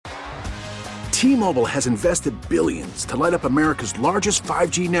T-Mobile has invested billions to light up America's largest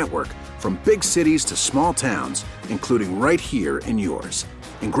 5G network, from big cities to small towns, including right here in yours.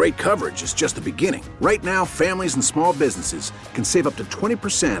 And great coverage is just the beginning. Right now, families and small businesses can save up to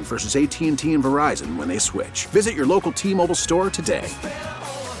 20% versus AT&T and Verizon when they switch. Visit your local T-Mobile store today.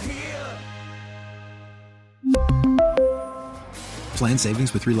 Plan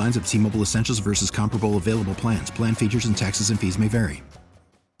savings with 3 lines of T-Mobile Essentials versus comparable available plans. Plan features and taxes and fees may vary.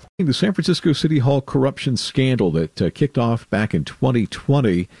 The San Francisco City Hall corruption scandal that kicked off back in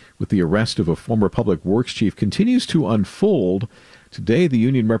 2020 with the arrest of a former public works chief continues to unfold. Today, the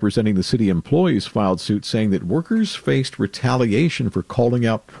union representing the city employees filed suit saying that workers faced retaliation for calling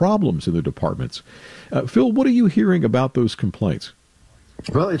out problems in their departments. Phil, what are you hearing about those complaints?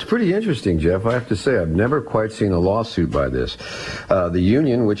 Well, it's pretty interesting, Jeff. I have to say, I've never quite seen a lawsuit by this. The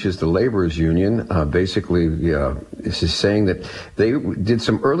union, which is the laborers union, basically is saying that they did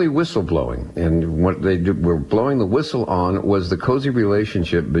some early whistleblowing. And what they were blowing the whistle on was the cozy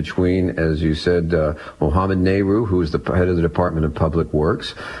relationship between, as you said, Mohammed Nehru, who is the head of the Department of Public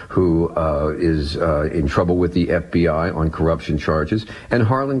Works, who is in trouble with the FBI on corruption charges, and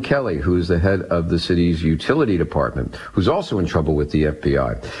Harlan Kelly, who is the head of the city's utility department, who's also in trouble with the FBI.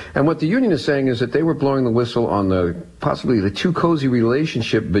 And what the union is saying is that they were blowing the whistle on possibly the too cozy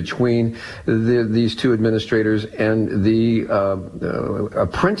relationship between these two administrators and the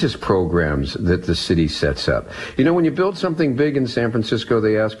apprentice programs that the city sets up. You know, when you build something big in San Francisco,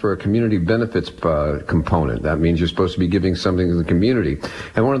 they ask for a community benefits component. That means you're supposed to be giving something to the community.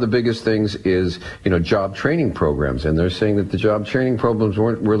 And one of the biggest things is, job training programs. And they're saying that the job training programs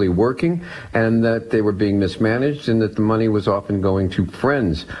weren't really working and that they were being mismanaged and that the money was often going to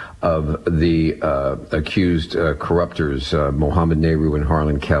friends of the accused corruptors, Mohammed Nehru and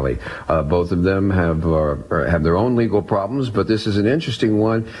Harlan Kelly. Both of them have their own legal problems, but this is an interesting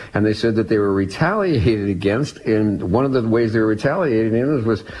one. And they said that they were retaliated against, and one of the ways they were retaliated in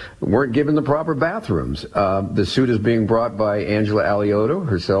was weren't given the proper bathrooms. The suit is being brought by Angela Alioto,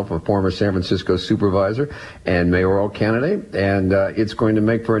 herself a former San Francisco supervisor and mayoral candidate, and it's going to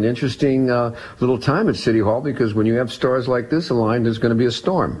make for an interesting little time at City Hall, because when you have stars like this aligned, there's going to be a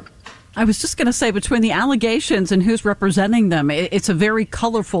storm. I was just going to say, between the allegations and who's representing them, it's a very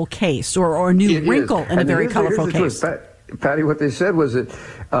colorful case, or a new wrinkle in a very colorful case. Patty, what they said was that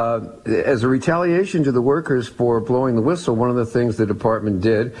as a retaliation to the workers for blowing the whistle, one of the things the department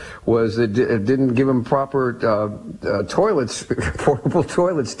did was it didn't give them proper toilets, portable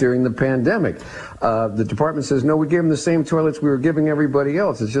toilets during the pandemic. The department says, no, we gave them the same toilets we were giving everybody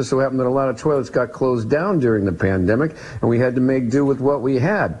else. It just so happened that a lot of toilets got closed down during the pandemic, and we had to make do with what we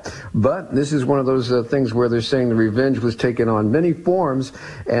had. But this is one of those things where they're saying the revenge was taken on many forms,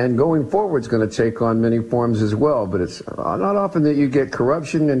 and going forward it's going to take on many forms as well. But it's not often that you get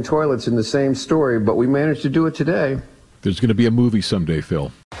corruption and toilets in the same story, but we managed to do it today. There's going to be a movie someday,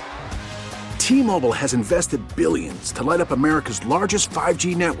 Phil. T-Mobile has invested billions to light up America's largest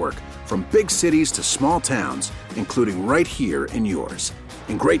 5G network, from big cities to small towns, including right here in yours.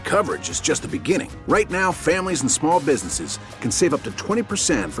 And great coverage is just the beginning. Right now, families and small businesses can save up to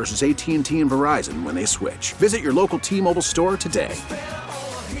 20% versus AT&T and Verizon when they switch. Visit your local T-Mobile store today.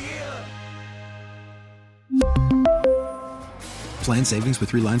 Plan savings with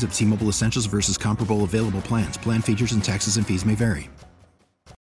 3 lines of T-Mobile Essentials versus comparable available plans. Plan features and taxes and fees may vary.